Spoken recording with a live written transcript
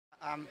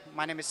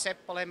My name is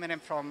Seppo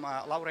Leminen from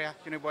Laurea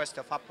University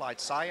of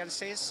Applied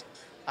Sciences,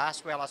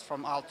 as well as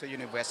from Aalto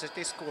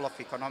University School of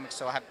Economics.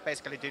 So I have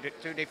basically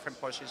two different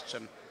positions.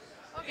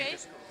 Okay.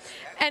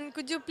 And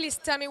could you please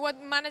tell me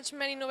what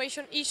management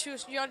innovation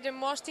issues you are the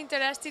most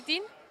interested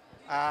in?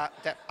 I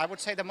would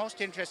say the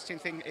most interesting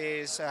thing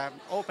is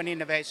open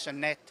innovation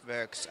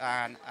networks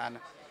and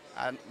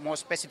more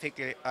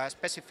specifically,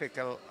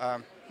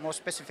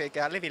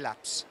 Livy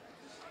Labs.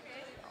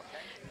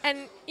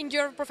 And in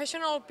your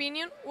professional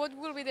opinion, what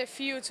will be the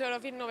future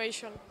of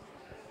innovation?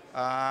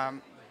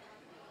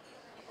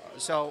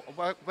 So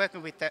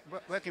working with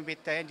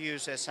the end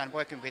users and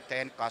working with the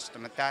end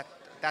customer,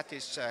 that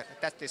is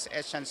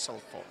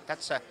essential for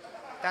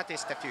that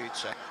is the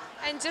future.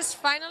 And just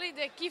finally,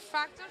 the key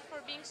factors for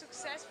being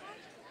successful?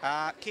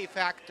 Key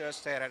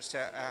factors there is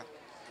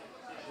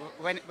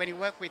when you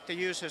work with the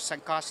users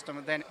and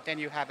customer, then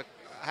you have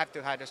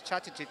to have a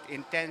strategic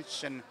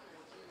intention,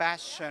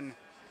 passion,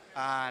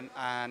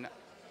 and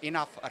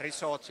enough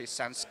resources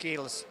and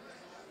skills,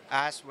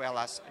 as well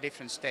as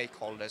different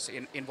stakeholders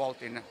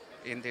involved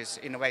in this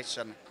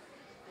innovation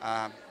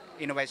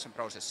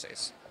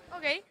processes.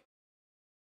 Okay,